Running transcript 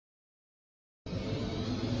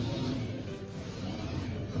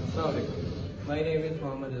Assalamualaikum. My name is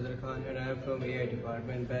Mohammad Azhar Khan and I am from AI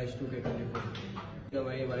department batch 2K24. जो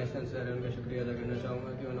हमारे sensor है उनका शुक्रिया अदा करना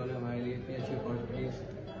चाहूँगा कि उन्होंने हमारे लिए इतनी अच्छी opportunities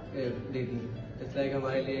they the. It's like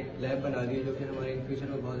हमारे लिए एक लैब बना दी जो कि हमारे इन फ्यूचर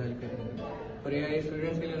में बहुत हेल्प करेगी। और AI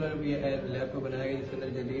स्टूडेंट्स के लिए उन्होंने लैब को बनाया गया जिसके अंदर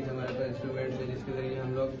जदीद हमारे पास इंस्ट्रूमेंट्स है जिसके ज़रिए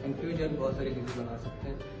हम लोग इन फ्यूचर बहुत सारी चीज़ें बना सकते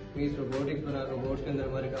हैं। मीन्स रोबोट्स के अंदर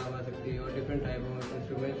हमारे काम आ सकती है और different type of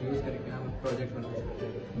instruments use करके हम प्रोजेक्ट बना सकते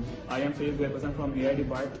हैं। I am Saeed person from AI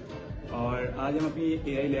depart और आज हम अपनी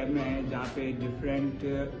AI लैब में हैं जहाँ पे डिफरेंट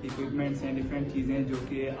इक्विपमेंट्स हैं, डिफरेंट चीज़ें जो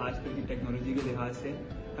कि आजकल की टेक्नोलॉजी के लिहाज से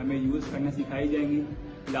हमें यूज़ करना सिखाई जाएंगी।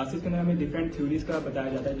 क्लासेस के अंदर हमें डिफरेंट थ्योरीज का बताया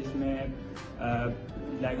जाता है जिसमें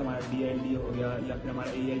लाइक हमारा DLD हो गया या फिर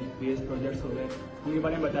हमारा AI बेस्ड प्रोजेक्ट्स हो गए, उनके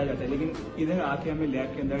बारे में बताया जाता है। लेकिन इधर आके हमें लैब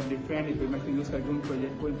के अंदर डिफरेंट इक्विपमेंट्स को यूज़ करके उन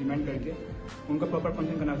प्रोजेक्ट को इम्प्लीमेंट करके उनका प्रॉपर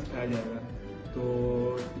फंक्शन करना सिखाया जाएगा। तो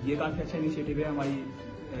ये काफ़ी अच्छा इनिशिएटिव है हमारी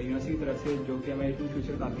यूनिवर्सिटी की तरफ से जो कि हमें इन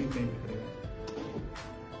फ्यूचर काफ़ी बेनिफिट करेगा।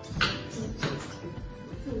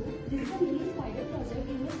 So, this is the mini spider project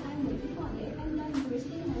in which I am working on it and my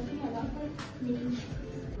university has been allowed for making this.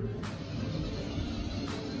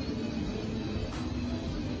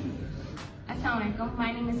 Assalamualaikum.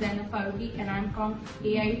 My name is Zainab Faruqi and I am from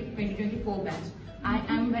AI 2024 batch. I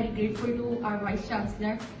am very grateful to our Vice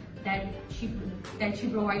Chancellor that she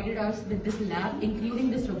provided us with this lab,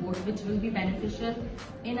 including this robot, which will be beneficial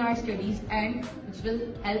in our studies and which will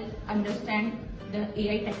help understand the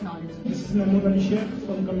AI technology. This is Inaugurates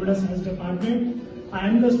from Computer Science Department. I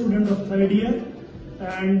am the student of third year,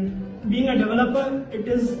 and being a developer, it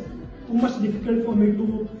is too much difficult for me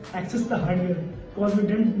to access the hardware because we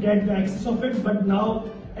didn't get the access of it. But now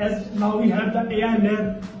we have the AI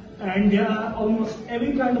lab, and there are almost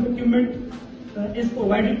every kind of equipment is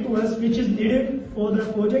provided to us which is needed for the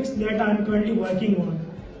projects that I am currently working on.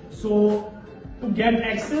 So to get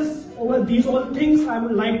access over these all things, I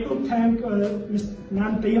would like to thank Ms.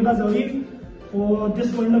 Ma'am Tayyaba Zarif for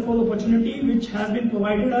this wonderful opportunity which has been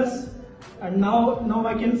provided us. And now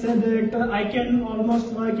I can say that I can almost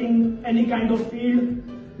work in any kind of field,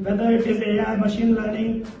 whether it is AI, machine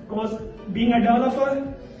learning, because being a developer,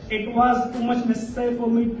 it was too much necessary for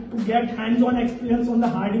me to get hands-on experience on the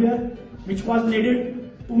hardware which was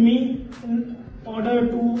needed to me in order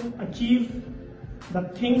to achieve the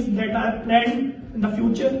things that I planned in the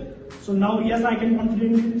future. So now, yes, I can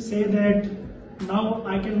confidently say that now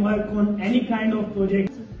I can work on any kind of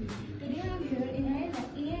project. Today I am here in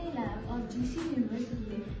AI lab of GC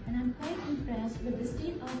University and I am quite impressed with the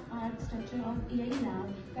state-of-art structure of AI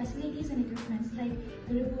lab, facilities and equipments like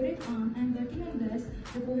the robotic arm. I am working on this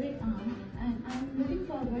robotic arm and I am looking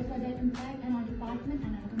forward for their impact on our department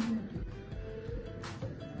and our community.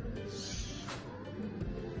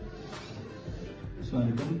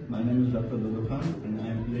 Assalamualaikum. My name is Dr. Dodo Khan and I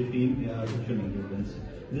am PhD in AI Artificial Intelligence.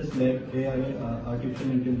 This lab, AI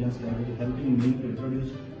Artificial Intelligence lab, is helping me to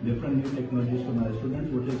introduce different new technologies to my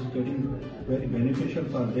students, which is getting very beneficial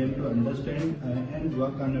for them to understand and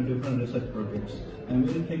work on different research projects. I am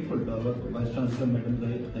very thankful to our Vice Chancellor, Madam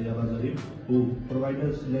Tayyaba Zarif, who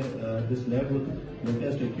provided us this lab with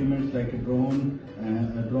latest equipments like a drone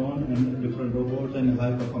and different robots and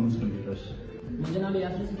high performance computers. मुंहिंजो नालो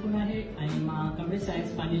यासिर सुकुन आहे ऐं मां computer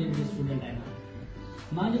science final year जो student आहियां।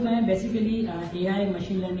 मां जेको आहियां basically AI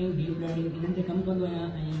machine learning deep learning इन्हनि ते कमु कंदो आहियां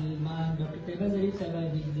ऐं मां डॉक्टर तैयबा ज़रीफ़ साहिबा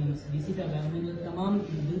DC साहिबा उन्हनि जो तमामु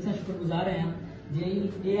दिलि सां शुक्रगुज़ार आहियां जंहिं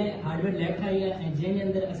AI हार्डवेयर लैब ठाही आहे ऐं जंहिंजे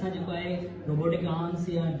अंदरि असां जेको आहे रोबोटिक आर्म्स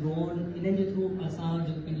या ड्रोन इन्हनि जे थ्रू असां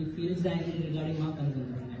जेको पंहिंजी फील्ड्स आहिनि इन रिगार्डिंग मां कमु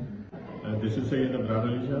कंदो आहियां। This is Sayyid Abrar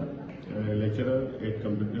Ali Shah, lecturer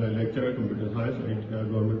computer science at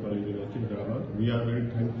Government College University Hyderabad. We are very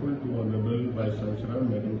thankful to Honorable Vice Chancellor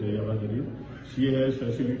Madam Tayyaba Zarif. She has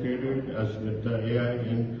facilitated us with the AI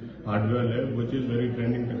and hardware lab, which is very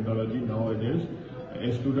trending technology nowadays.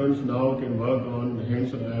 Students now can work on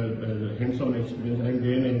hands-on experience and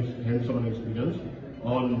gain hands-on experience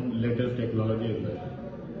on latest technology as well.